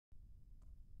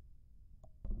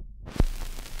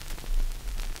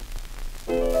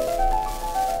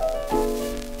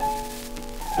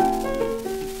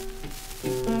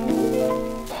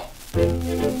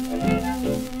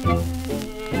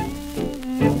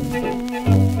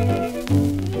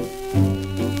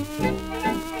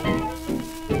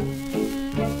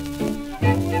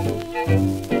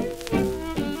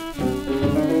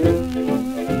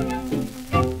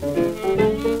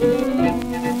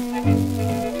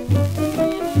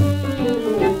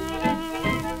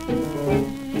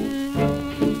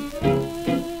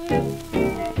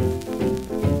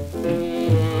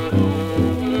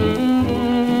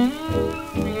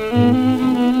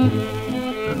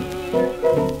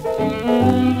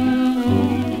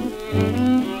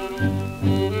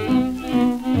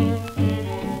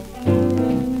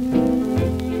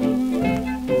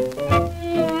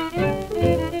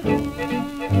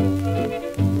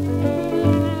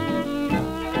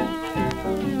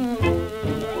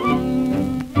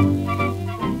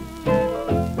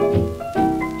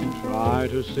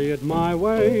see it my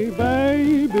way,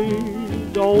 baby.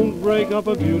 Don't break up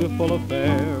a beautiful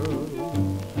affair.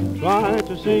 Try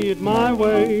to see it my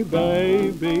way,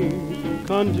 baby.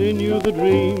 Continue the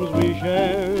dreams we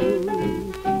share.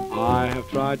 I have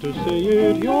tried to see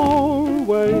it your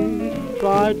way,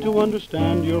 tried to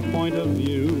understand your point of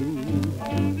view.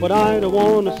 But I don't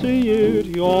want to see it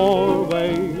your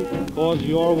way, 'cause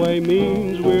your way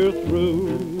means we're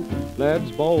through.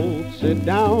 Let's both sit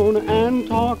down and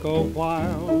talk a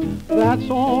while.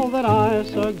 That's all that I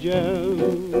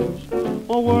suggest.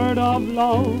 A word of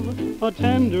love, a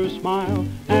tender smile,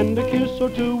 and a kiss or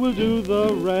two will do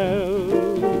the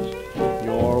rest.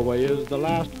 Your way is the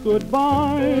last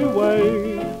goodbye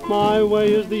way. My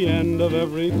way is the end of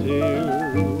every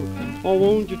tear. Oh,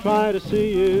 won't you try to see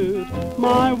it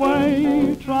my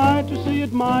way? Try to see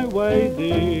it my way,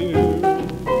 dear.